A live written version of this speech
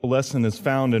The lesson is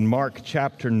found in Mark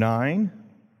chapter 9.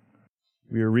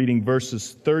 We are reading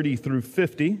verses 30 through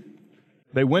 50.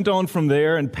 They went on from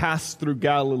there and passed through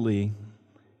Galilee,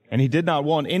 and he did not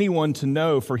want anyone to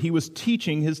know, for he was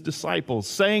teaching his disciples,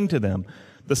 saying to them,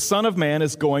 "The Son of Man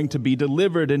is going to be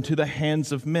delivered into the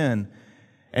hands of men,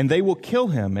 and they will kill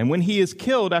him, and when he is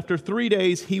killed, after 3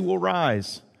 days he will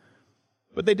rise."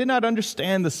 But they did not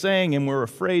understand the saying and were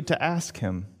afraid to ask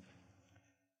him.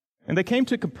 And they came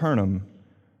to Capernaum,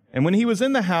 and when he was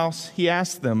in the house, he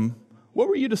asked them, "What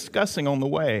were you discussing on the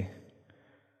way?"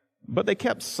 But they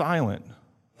kept silent,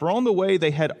 for on the way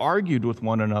they had argued with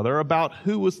one another about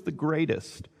who was the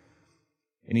greatest.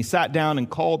 And he sat down and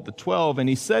called the 12, and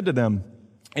he said to them,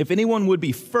 "If anyone would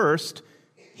be first,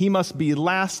 he must be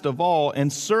last of all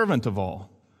and servant of all."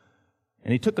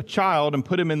 And he took a child and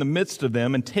put him in the midst of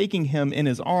them, and taking him in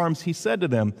his arms, he said to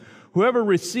them, "Whoever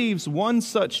receives one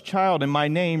such child in my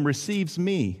name receives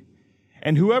me.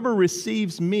 And whoever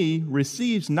receives me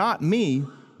receives not me,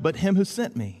 but him who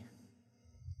sent me."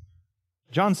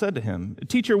 John said to him,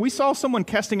 "Teacher, we saw someone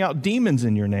casting out demons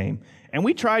in your name, and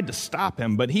we tried to stop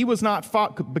him, but he was not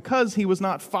because he was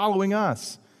not following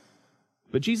us."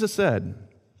 But Jesus said,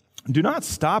 "Do not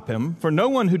stop him, for no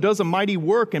one who does a mighty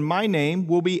work in my name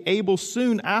will be able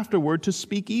soon afterward to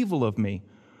speak evil of me.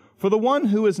 For the one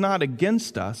who is not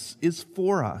against us is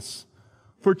for us.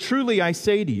 For truly I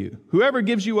say to you, whoever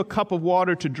gives you a cup of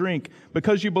water to drink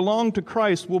because you belong to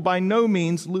Christ will by no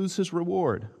means lose his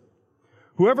reward.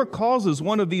 Whoever causes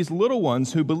one of these little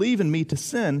ones who believe in me to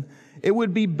sin, it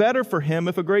would be better for him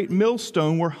if a great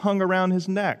millstone were hung around his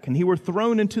neck and he were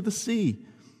thrown into the sea.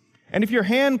 And if your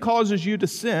hand causes you to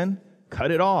sin,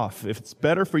 cut it off. If it's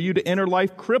better for you to enter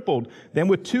life crippled than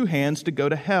with 2 hands to go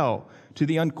to hell, to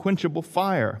the unquenchable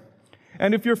fire.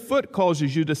 And if your foot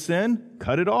causes you to sin,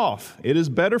 cut it off. It is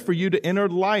better for you to enter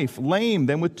life lame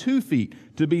than with 2 feet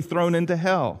to be thrown into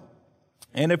hell.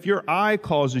 And if your eye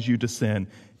causes you to sin,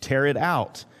 tear it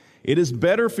out. It is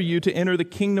better for you to enter the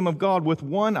kingdom of God with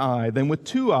 1 eye than with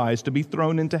 2 eyes to be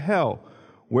thrown into hell,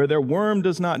 where their worm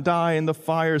does not die and the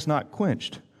fire is not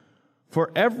quenched.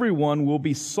 For everyone will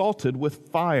be salted with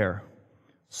fire.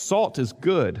 Salt is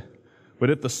good, but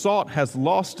if the salt has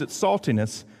lost its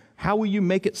saltiness, how will you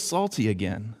make it salty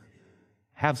again?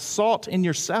 Have salt in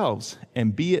yourselves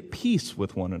and be at peace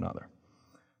with one another."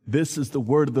 This is the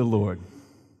word of the Lord.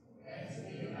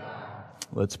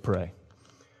 Let's pray.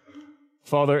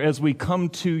 Father, as we come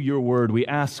to your word, we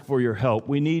ask for your help.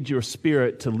 We need your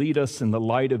Spirit to lead us in the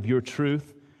light of your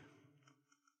truth.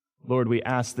 Lord, we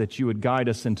ask that you would guide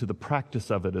us into the practice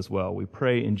of it as well. We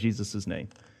pray in Jesus' name.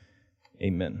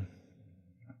 Amen.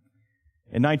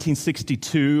 In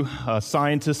 1962, a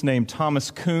scientist named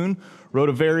Thomas Kuhn wrote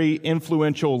a very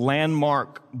influential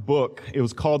landmark book. It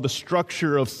was called The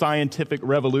Structure of Scientific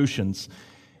Revolutions.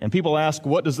 And people ask,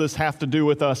 what does this have to do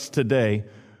with us today?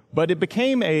 But it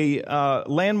became a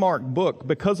landmark book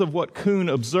because of what Kuhn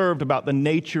observed about the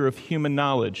nature of human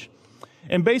knowledge.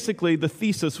 And basically, the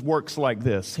thesis works like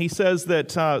this. He says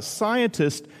that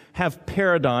scientists have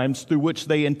paradigms through which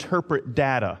they interpret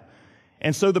data.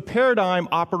 And so the paradigm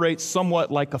operates somewhat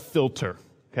like a filter.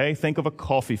 Okay, think of a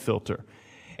coffee filter.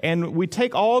 And we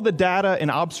take all the data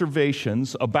and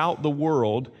observations about the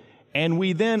world, and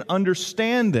we then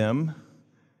understand them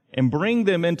and bring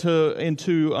them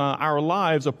into our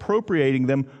lives, appropriating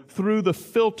them through the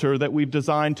filter that we've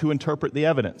designed to interpret the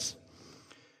evidence.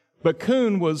 But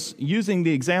Kuhn was using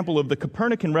the example of the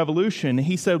Copernican revolution.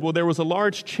 He said, well, there was a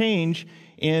large change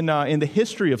in the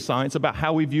history of science about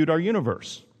how we viewed our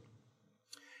universe.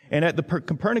 And at the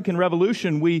Copernican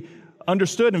revolution, we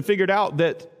understood and figured out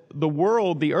that the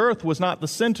world, the earth, was not the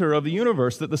center of the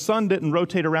universe, that the sun didn't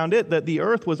rotate around it, that the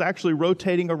earth was actually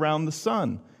rotating around the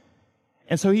sun.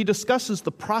 And so he discusses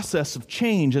the process of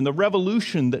change and the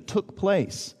revolution that took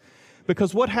place.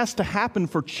 Because what has to happen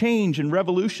for change and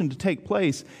revolution to take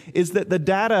place is that the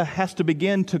data has to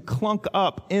begin to clunk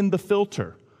up in the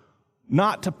filter,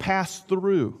 not to pass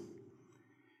through.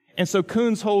 And so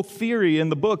Kuhn's whole theory in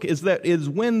the book is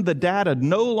when the data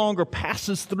no longer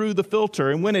passes through the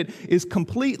filter and when it is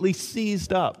completely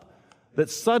seized up, that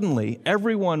suddenly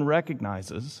everyone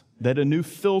recognizes that a new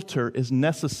filter is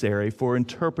necessary for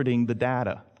interpreting the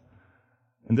data.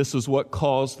 And this is what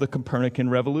caused the Copernican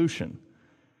revolution.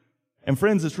 And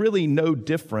friends, it's really no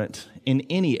different in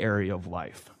any area of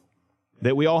life.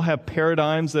 That we all have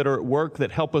paradigms that are at work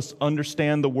that help us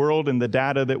understand the world and the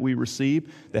data that we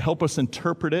receive, that help us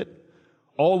interpret it.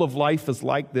 All of life is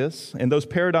like this, and those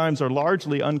paradigms are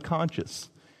largely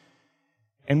unconscious.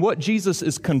 And what Jesus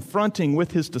is confronting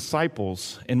with his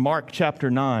disciples in Mark chapter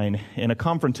 9, in a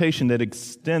confrontation that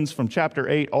extends from chapter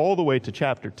 8 all the way to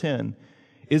chapter 10,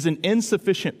 is an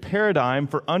insufficient paradigm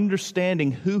for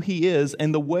understanding who he is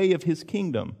and the way of his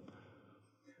kingdom.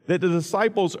 That the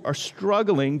disciples are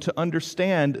struggling to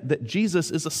understand that Jesus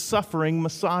is a suffering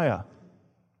Messiah.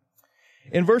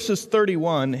 In verses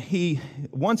 31, he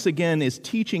once again is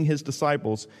teaching his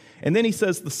disciples, and then he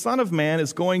says, the Son of Man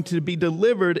is going to be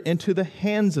delivered into the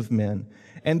hands of men,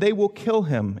 and they will kill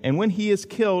him, and when he is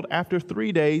killed, after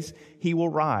 3 days, he will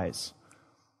rise.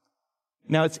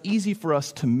 Now, it's easy for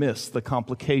us to miss the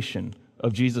complication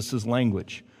of Jesus'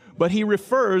 language, but he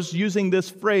refers, using this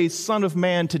phrase, Son of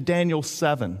Man, to Daniel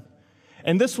 7.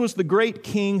 And this was the great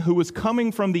king who was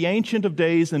coming from the Ancient of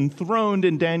Days, enthroned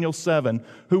in Daniel 7,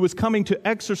 who was coming to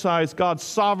exercise God's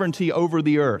sovereignty over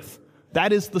the earth.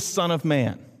 That is the Son of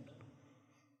Man.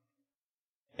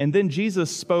 And then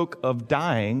Jesus spoke of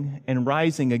dying and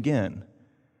rising again.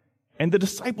 And the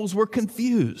disciples were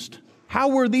confused. How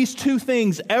were these two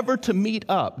things ever to meet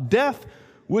up? Death,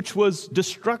 which was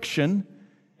destruction,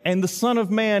 and the Son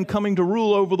of Man coming to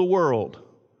rule over the world.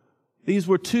 These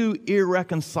were two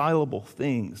irreconcilable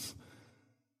things.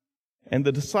 And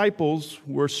the disciples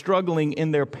were struggling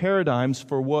in their paradigms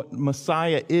for what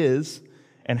Messiah is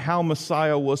and how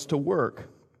Messiah was to work.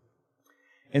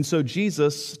 And so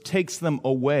Jesus takes them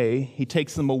away. He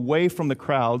takes them away from the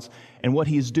crowds, and what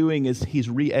he's doing is he's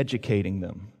re-educating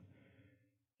them.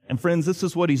 And friends, this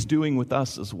is what he's doing with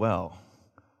us as well,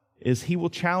 is he will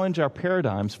challenge our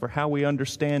paradigms for how we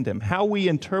understand him, how we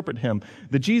interpret him,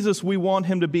 the Jesus we want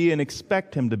him to be and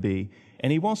expect him to be,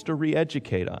 and he wants to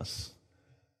re-educate us.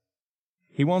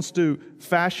 He wants to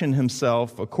fashion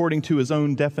himself according to his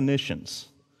own definitions,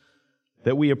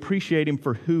 that we appreciate him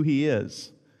for who he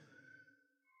is.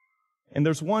 And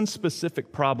there's one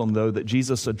specific problem, though, that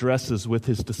Jesus addresses with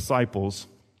his disciples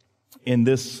in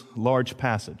this large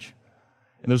passage.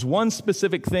 And there's one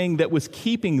specific thing that was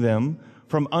keeping them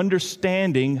from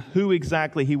understanding who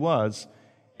exactly he was.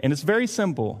 And it's very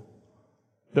simple,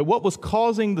 that what was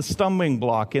causing the stumbling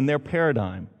block in their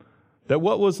paradigm, that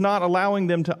what was not allowing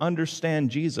them to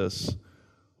understand Jesus,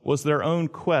 was their own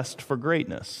quest for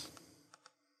greatness.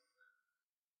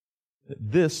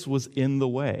 This was in the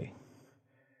way.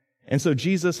 And so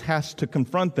Jesus has to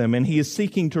confront them, and he is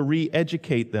seeking to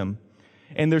re-educate them.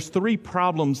 And there's three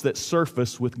problems that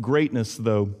surface with greatness,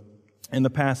 though, in the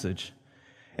passage.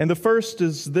 And the first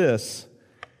is this,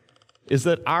 is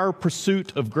that our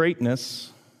pursuit of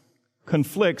greatness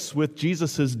conflicts with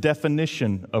Jesus'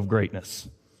 definition of greatness.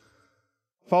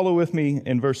 Follow with me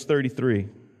in verse 33.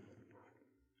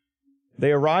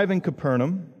 They arrive in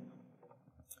Capernaum,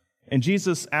 and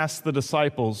Jesus asked the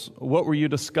disciples, what were you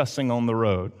discussing on the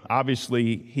road?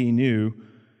 Obviously, he knew.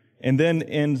 And then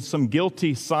in some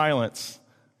guilty silence,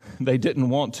 they didn't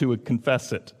want to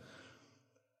confess it.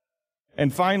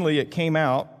 And finally, it came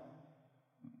out,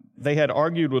 they had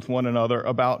argued with one another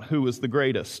about who was the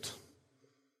greatest.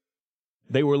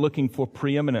 They were looking for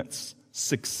preeminence,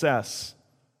 success,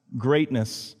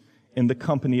 greatness in the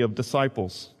company of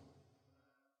disciples.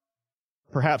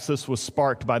 Perhaps this was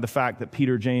sparked by the fact that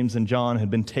Peter, James, and John had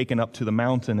been taken up to the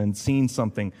mountain and seen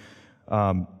something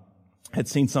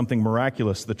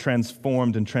miraculous that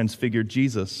transformed and transfigured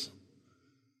Jesus.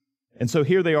 And so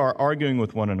here they are arguing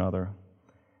with one another.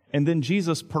 And then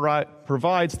Jesus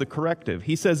provides the corrective.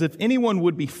 He says, if anyone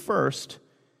would be first,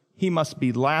 he must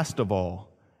be last of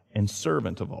all and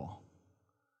servant of all.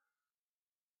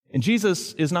 And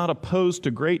Jesus is not opposed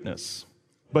to greatness,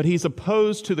 but he's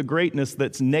opposed to the greatness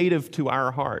that's native to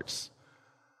our hearts.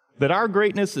 That our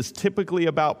greatness is typically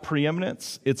about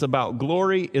preeminence, it's about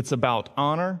glory, it's about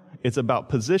honor, it's about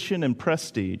position and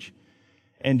prestige.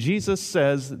 And Jesus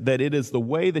says that it is the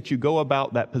way that you go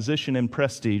about that position and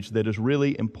prestige that is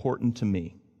really important to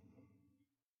me.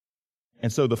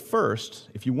 And so the first,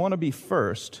 if you want to be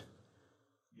first,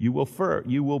 you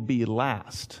will be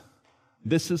last.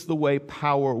 This is the way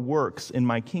power works in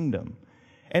my kingdom.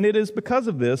 And it is because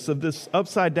of this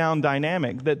upside-down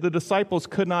dynamic, that the disciples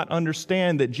could not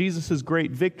understand that Jesus' great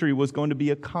victory was going to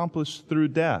be accomplished through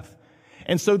death.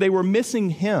 And so they were missing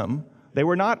him. They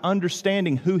were not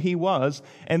understanding who he was.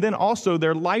 And then also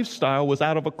their lifestyle was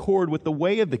out of accord with the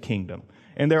way of the kingdom.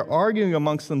 And they're arguing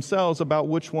amongst themselves about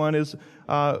which one is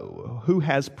who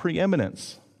has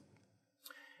preeminence.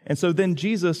 And so then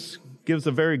Jesus gives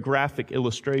a very graphic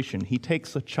illustration. He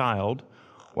takes a child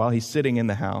while he's sitting in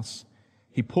the house.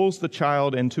 He pulls the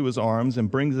child into his arms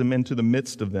and brings him into the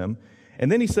midst of them.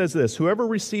 And then he says this, whoever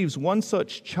receives one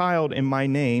such child in my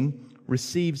name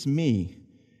receives me.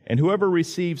 And whoever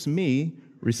receives me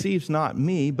receives not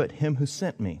me, but him who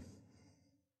sent me.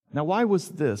 Now, why was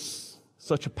this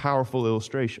such a powerful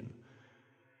illustration?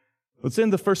 But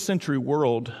in the first century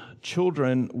world,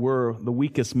 children were the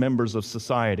weakest members of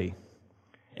society.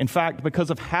 In fact,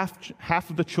 because of half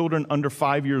of the children under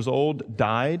 5 years old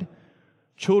died,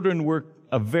 children were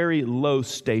a very low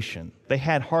station. They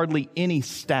had hardly any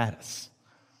status.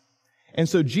 And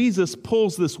so Jesus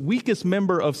pulls this weakest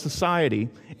member of society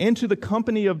into the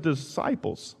company of the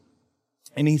disciples.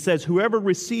 And he says, whoever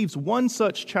receives one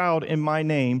such child in my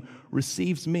name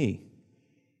receives me.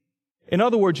 In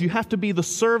other words, you have to be the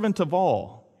servant of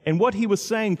all. And what he was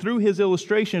saying through his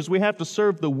illustration is we have to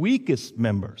serve the weakest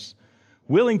members,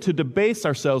 willing to debase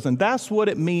ourselves. And that's what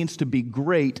it means to be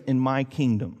great in my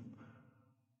kingdom.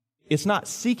 It's not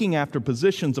seeking after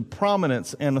positions of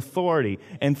prominence and authority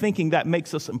and thinking that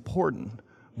makes us important.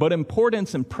 But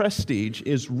importance and prestige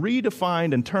is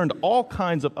redefined and turned all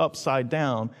kinds of upside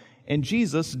down. And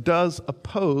Jesus does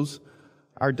oppose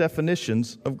our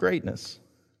definitions of greatness.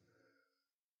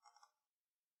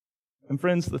 And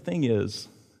friends, the thing is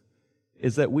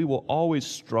that we will always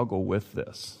struggle with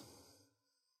this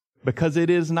because it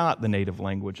is not the native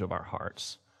language of our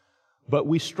hearts. But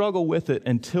we struggle with it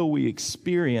until we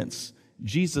experience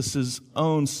Jesus'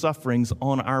 own sufferings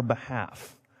on our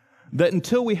behalf. That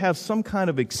until we have some kind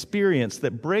of experience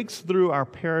that breaks through our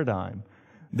paradigm,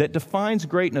 that defines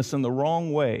greatness in the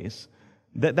wrong ways,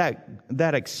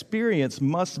 that experience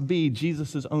must be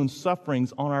Jesus' own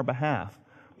sufferings on our behalf.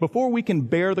 Before we can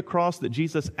bear the cross that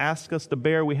Jesus asks us to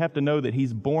bear, we have to know that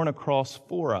he's borne a cross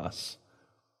for us.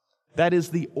 That is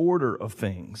the order of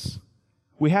things.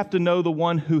 We have to know the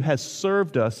one who has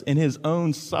served us in his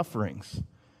own sufferings.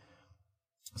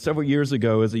 Several years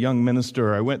ago, as a young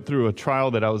minister, I went through a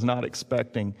trial that I was not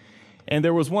expecting. And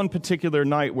there was one particular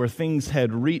night where things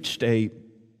had reached a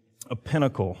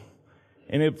pinnacle.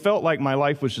 And it felt like my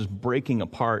life was just breaking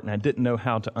apart, and I didn't know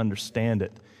how to understand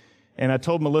it. And I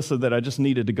told Melissa that I just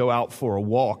needed to go out for a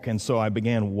walk, and so I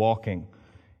began walking.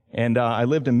 And I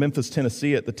lived in Memphis,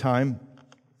 Tennessee at the time.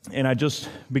 And I just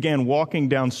began walking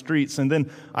down streets, and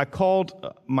then I called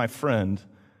my friend,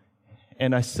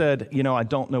 and I said, I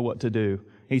don't know what to do.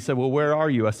 He said, well, where are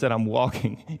you? I said, I'm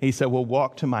walking. He said, well,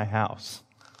 walk to my house.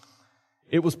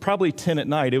 It was probably 10 at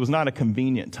night. It was not a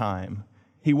convenient time.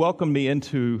 He welcomed me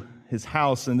into his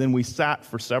house, and then we sat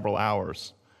for several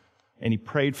hours, and he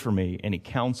prayed for me, and he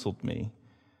counseled me,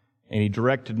 and he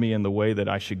directed me in the way that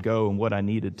I should go and what I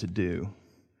needed to do.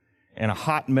 And a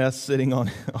hot mess sitting on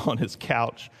his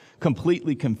couch,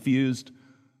 completely confused,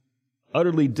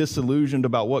 utterly disillusioned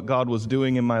about what God was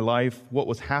doing in my life, what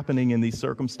was happening in these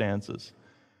circumstances.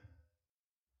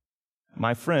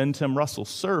 My friend, Tim Russell,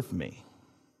 served me.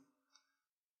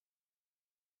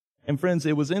 And friends,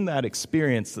 it was in that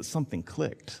experience that something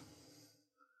clicked.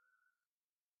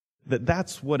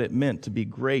 That's what it meant to be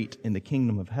great in the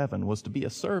kingdom of heaven, was to be a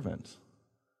servant.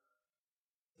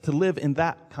 To live in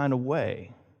that kind of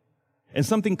way. And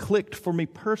something clicked for me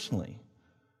personally,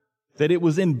 that it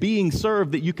was in being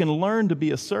served that you can learn to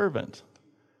be a servant.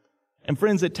 And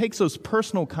friends, it takes those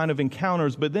personal kind of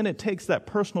encounters, but then it takes that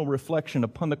personal reflection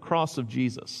upon the cross of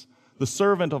Jesus, the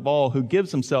servant of all who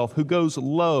gives himself, who goes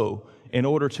low in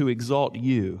order to exalt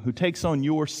you, who takes on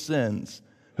your sins,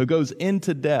 who goes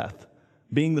into death,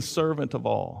 being the servant of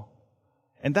all.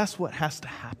 And that's what has to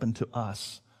happen to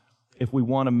us if we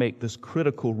want to make this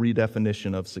critical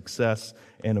redefinition of success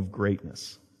and of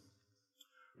greatness.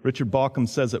 Richard Bauckham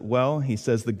says it well. He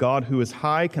says, the God who is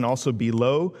high can also be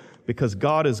low, because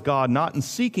God is God not in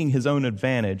seeking his own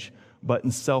advantage, but in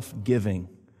self-giving.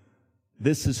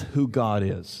 This is who God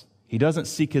is. He doesn't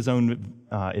seek his own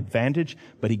advantage,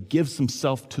 but he gives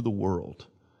himself to the world.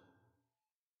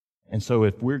 And so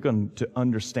if we're going to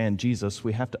understand Jesus,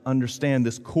 we have to understand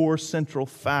this core central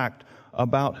fact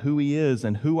about who he is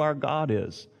and who our God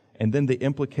is, and then the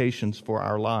implications for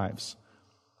our lives,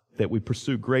 that we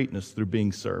pursue greatness through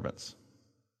being servants.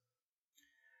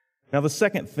 Now, the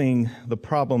second thing, the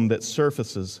problem that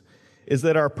surfaces, is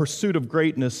that our pursuit of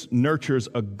greatness nurtures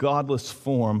a godless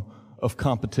form of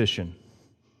competition.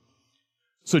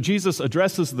 So Jesus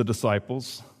addresses the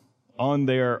disciples on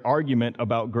their argument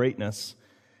about greatness,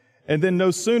 and then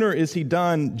no sooner is he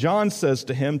done, John says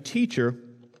to him, "Teacher,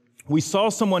 we saw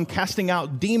someone casting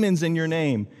out demons in your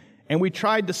name, and we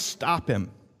tried to stop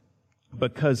him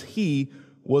because he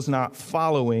was not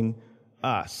following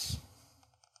us."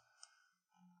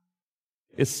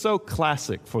 It's so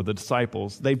classic for the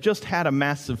disciples. They've just had a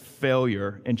massive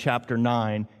failure in chapter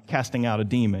 9, casting out a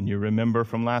demon. You remember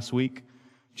from last week?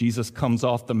 Jesus comes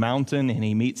off the mountain and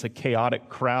he meets a chaotic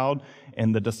crowd,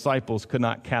 and the disciples could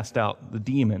not cast out the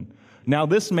demon. Now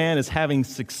this man is having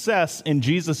success in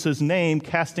Jesus' name,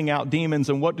 casting out demons,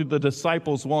 and what do the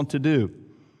disciples want to do?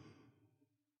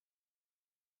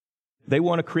 They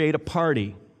want to create a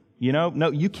party.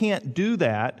 No, you can't do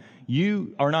that.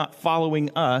 You are not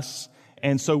following us,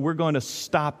 and so we're going to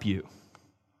stop you.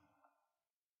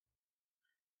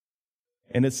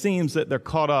 And it seems that they're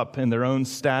caught up in their own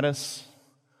status.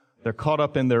 They're caught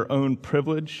up in their own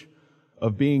privilege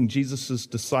of being Jesus'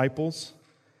 disciples.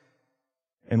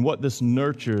 And what this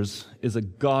nurtures is a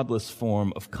godless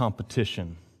form of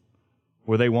competition,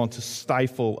 where they want to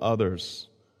stifle others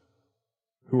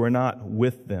who are not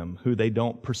with them, who they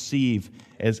don't perceive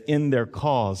as in their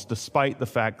cause, despite the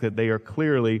fact that they are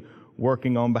clearly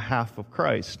working on behalf of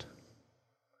Christ.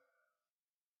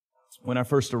 When I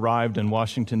first arrived in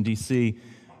Washington, D.C.,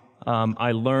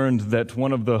 I learned that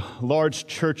one of the large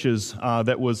churches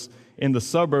that was in the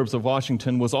suburbs of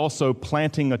Washington was also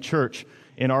planting a church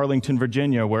in Arlington,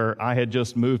 Virginia, where I had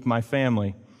just moved my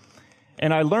family.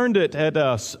 And I learned it at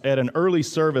an early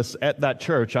service at that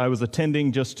church. I was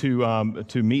attending just to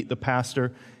meet the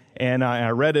pastor, and I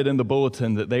read it in the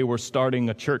bulletin that they were starting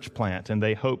a church plant, and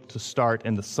they hoped to start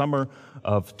in the summer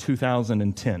of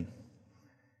 2010.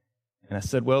 And I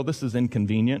said, well, this is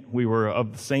inconvenient. We were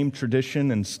of the same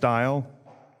tradition and style,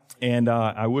 and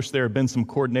I wish there had been some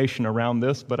coordination around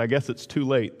this, but I guess it's too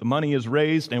late. The money is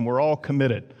raised, and we're all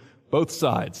committed, both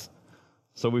sides.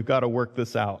 So we've got to work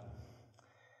this out.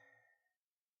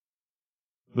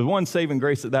 The one saving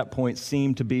grace at that point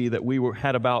seemed to be that we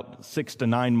had about 6 to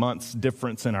 9 months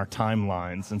difference in our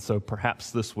timelines, and so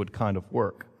perhaps this would kind of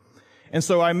work. And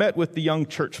so I met with the young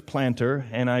church planter,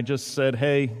 and I just said,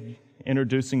 hey,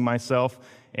 introducing myself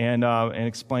and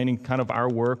explaining kind of our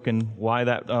work and why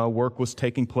that work was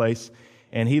taking place.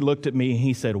 And he looked at me and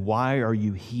he said, "Why are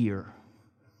you here?"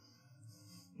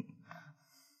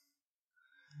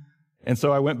 And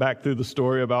so I went back through the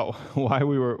story about why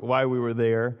we were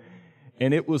there.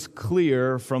 And it was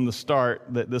clear from the start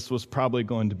that this was probably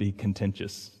going to be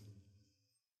contentious.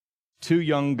 2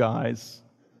 young guys,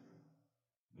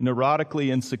 neurotically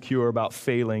insecure about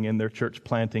failing in their church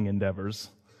planting endeavors,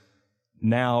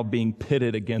 now being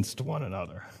pitted against one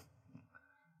another.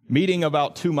 Meeting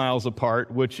about 2 miles apart,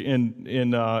 which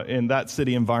in that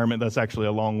city environment, that's actually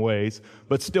a long ways,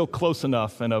 but still close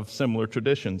enough and of similar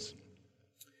traditions.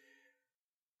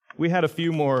 We had a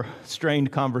few more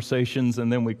strained conversations,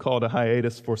 and then we called a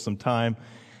hiatus for some time.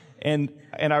 And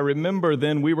I remember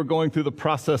then we were going through the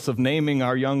process of naming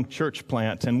our young church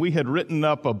plant, and we had written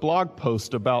up a blog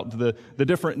post about the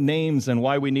different names and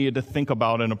why we needed to think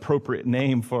about an appropriate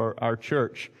name for our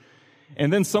church.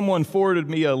 And then someone forwarded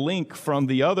me a link from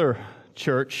the other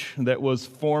church that was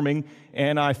forming,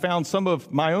 and I found some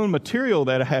of my own material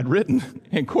that I had written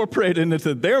incorporated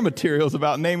into their materials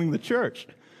about naming the church.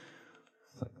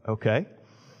 Okay.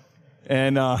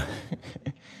 And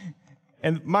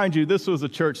and mind you, this was a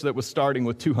church that was starting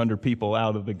with 200 people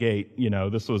out of the gate.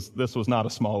 This was not a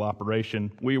small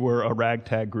operation. We were a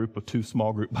ragtag group of 2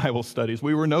 small group Bible studies.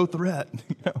 We were no threat.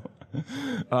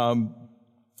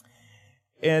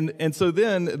 And so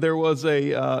then there was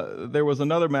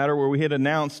another matter where we had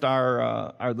announced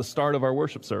the start of our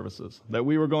worship services, that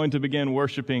we were going to begin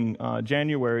worshiping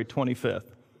January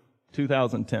 25th,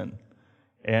 2010.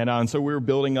 And so we were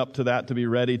building up to that to be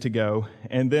ready to go.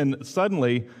 And then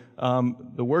suddenly,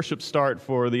 the worship start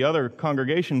for the other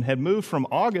congregation had moved from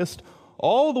August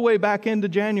all the way back into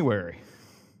January.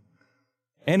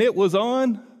 And it was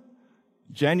on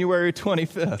January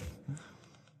 25th.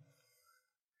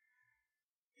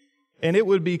 And it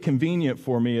would be convenient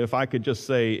for me if I could just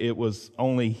say it was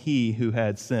only he who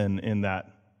had sin in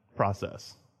that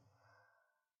process.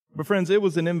 But friends, it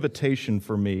was an invitation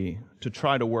for me to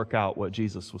try to work out what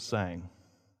Jesus was saying,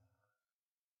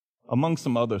 among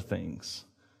some other things.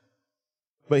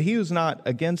 But he who's not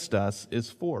against us is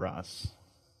for us.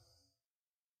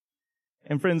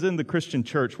 And friends, in the Christian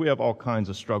church, we have all kinds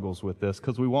of struggles with this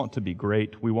because we want to be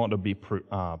great. We want to be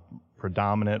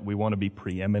predominant. We want to be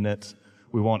preeminent.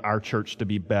 We want our church to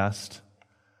be best.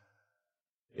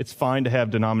 It's fine to have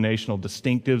denominational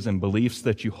distinctives and beliefs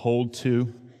that you hold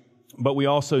to. But we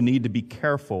also need to be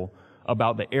careful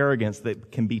about the arrogance that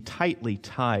can be tightly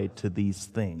tied to these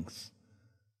things.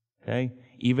 Okay?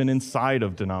 Even inside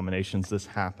of denominations, this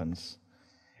happens.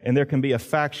 And there can be a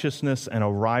factiousness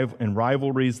and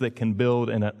rivalries that can build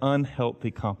in an unhealthy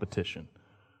competition,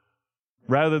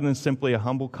 rather than simply a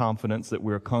humble confidence that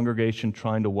we're a congregation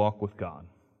trying to walk with God.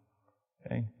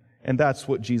 Okay? And that's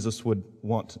what Jesus would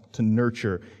want to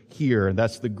nurture here.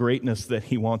 That's the greatness that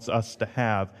he wants us to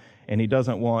have. And he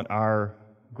doesn't want our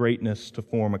greatness to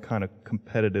form a kind of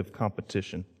competitive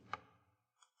competition.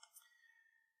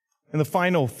 And the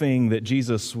final thing that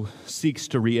Jesus seeks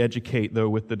to re-educate, though,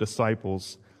 with the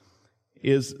disciples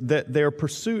is that their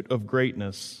pursuit of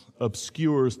greatness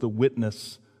obscures the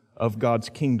witness of God's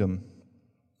kingdom.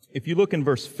 If you look in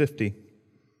verse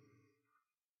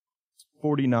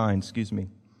 49,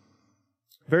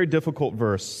 very difficult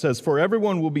verse, says, "For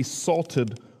everyone will be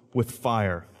salted with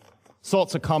fire."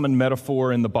 Salt's a common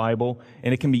metaphor in the Bible,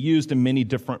 and it can be used in many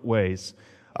different ways.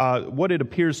 What it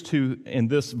appears to in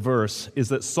this verse is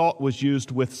that salt was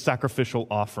used with sacrificial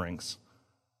offerings.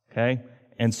 Okay?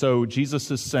 And so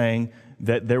Jesus is saying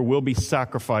that there will be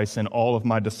sacrifice in all of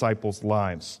my disciples'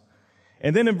 lives.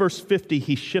 And then in verse 50,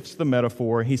 he shifts the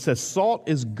metaphor. He says, "Salt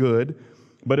is good,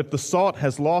 but if the salt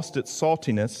has lost its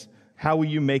saltiness, how will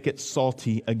you make it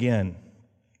salty again?"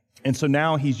 And so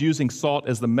now he's using salt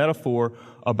as the metaphor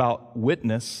about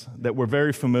witness that we're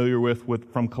very familiar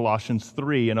with from Colossians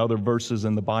 3 and other verses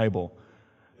in the Bible,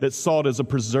 that salt is a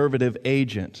preservative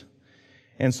agent.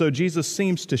 And so Jesus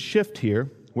seems to shift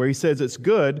here, where he says it's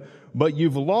good, but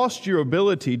you've lost your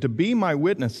ability to be my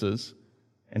witnesses,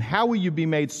 and how will you be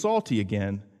made salty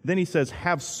again? Then he says,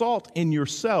 "Have salt in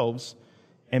yourselves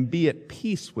and be at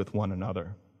peace with one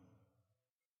another."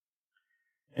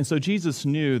 And so Jesus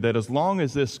knew that as long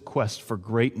as this quest for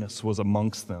greatness was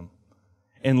amongst them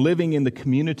and living in the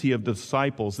community of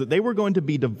disciples, that they were going to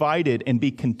be divided and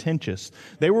be contentious.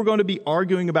 They were going to be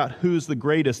arguing about who's the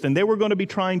greatest, and they were going to be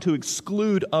trying to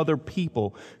exclude other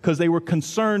people because they were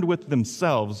concerned with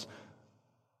themselves.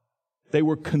 They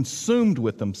were consumed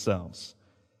with themselves.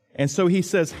 And so he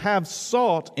says, "Have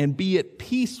salt and be at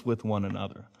peace with one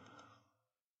another."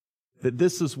 That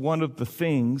this is one of the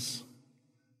things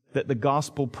that the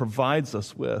gospel provides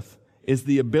us with, is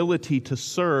the ability to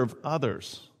serve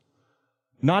others.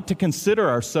 Not to consider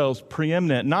ourselves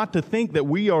preeminent, not to think that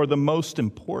we are the most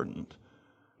important,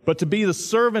 but to be the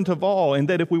servant of all, and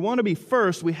that if we want to be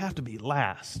first, we have to be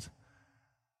last.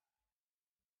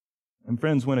 And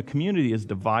friends, when a community is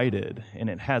divided and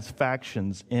it has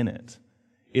factions in it,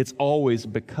 it's always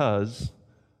because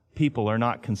people are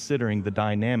not considering the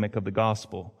dynamic of the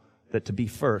gospel, that to be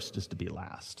first is to be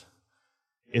last.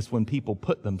 It's when people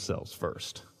put themselves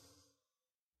first.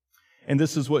 And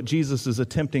this is what Jesus is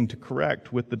attempting to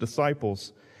correct with the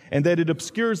disciples, and that it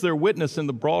obscures their witness in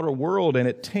the broader world, and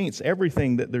it taints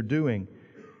everything that they're doing.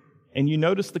 And you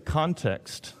notice the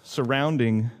context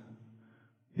surrounding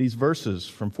these verses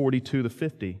from 42 to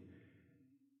 50.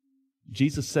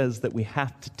 Jesus says that we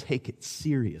have to take it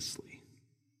seriously.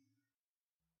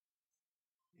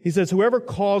 He says, "Whoever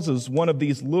causes one of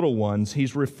these little ones,"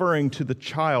 he's referring to the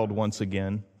child once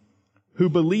again, "who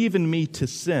believe in me to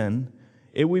sin,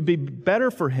 it would be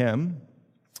better for him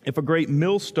if a great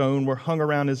millstone were hung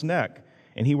around his neck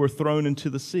and he were thrown into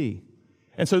the sea."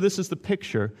 And so this is the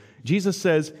picture. Jesus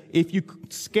says, if you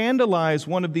scandalize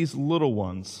one of these little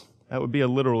ones, that would be a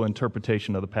literal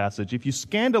interpretation of the passage. If you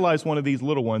scandalize one of these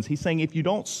little ones, he's saying if you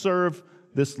don't serve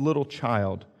this little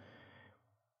child,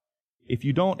 if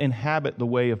you don't inhabit the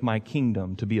way of my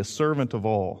kingdom to be a servant of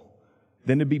all,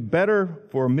 then it'd be better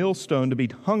for a millstone to be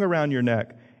hung around your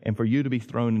neck and for you to be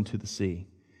thrown into the sea.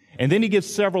 And then he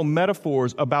gives several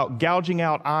metaphors about gouging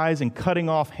out eyes and cutting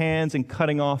off hands and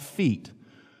cutting off feet.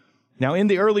 Now, in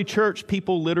the early church,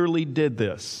 people literally did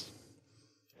this.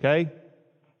 Okay?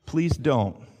 Please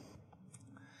don't.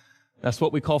 That's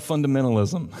what we call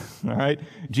fundamentalism. All right?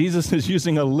 Jesus is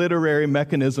using a literary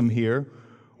mechanism here,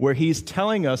 where he's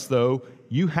telling us, though,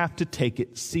 you have to take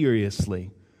it seriously.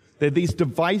 That these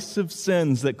divisive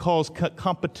sins that cause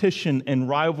competition and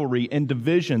rivalry and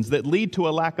divisions that lead to a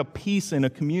lack of peace in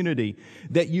a community,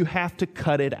 that you have to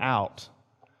cut it out.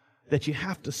 That you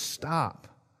have to stop.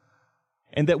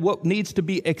 And that what needs to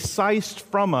be excised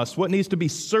from us, what needs to be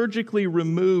surgically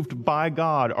removed by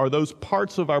God, are those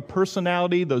parts of our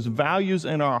personality, those values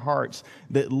in our hearts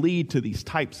that lead to these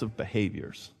types of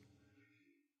behaviors.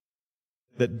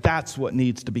 That's what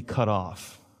needs to be cut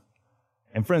off.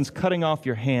 And friends, cutting off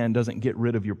your hand doesn't get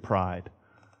rid of your pride.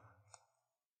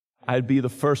 I'd be the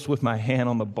first with my hand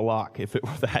on the block if it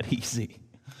were that easy.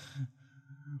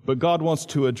 But God wants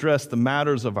to address the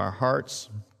matters of our hearts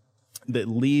that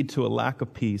lead to a lack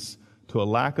of peace, to a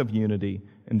lack of unity,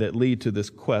 and that lead to this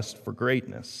quest for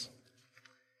greatness.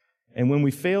 And when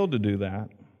we fail to do that,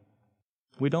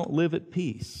 we don't live at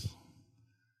peace.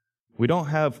 We don't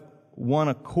have one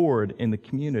accord in the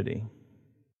community.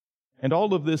 And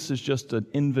all of this is just an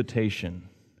invitation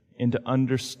into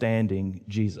understanding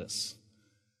Jesus.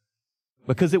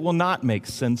 Because it will not make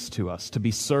sense to us to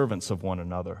be servants of one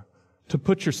another, to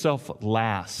put yourself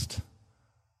last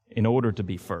in order to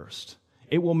be first.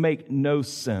 It will make no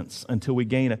sense until we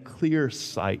gain a clear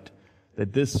sight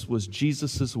that this was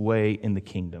Jesus' way in the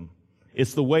kingdom.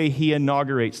 It's the way he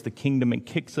inaugurates the kingdom and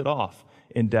kicks it off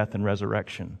in death and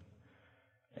resurrection.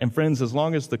 And friends, as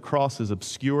long as the cross is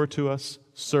obscure to us,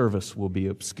 service will be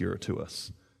obscure to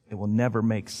us. It will never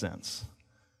make sense.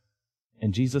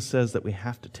 And Jesus says that we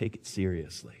have to take it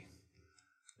seriously,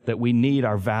 that we need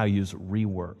our values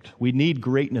reworked. We need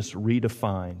greatness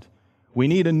redefined. We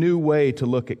need a new way to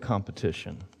look at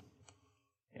competition.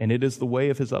 And it is the way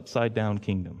of His upside-down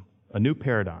kingdom, a new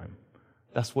paradigm.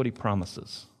 That's what He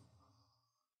promises.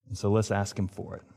 And so let's ask Him for it.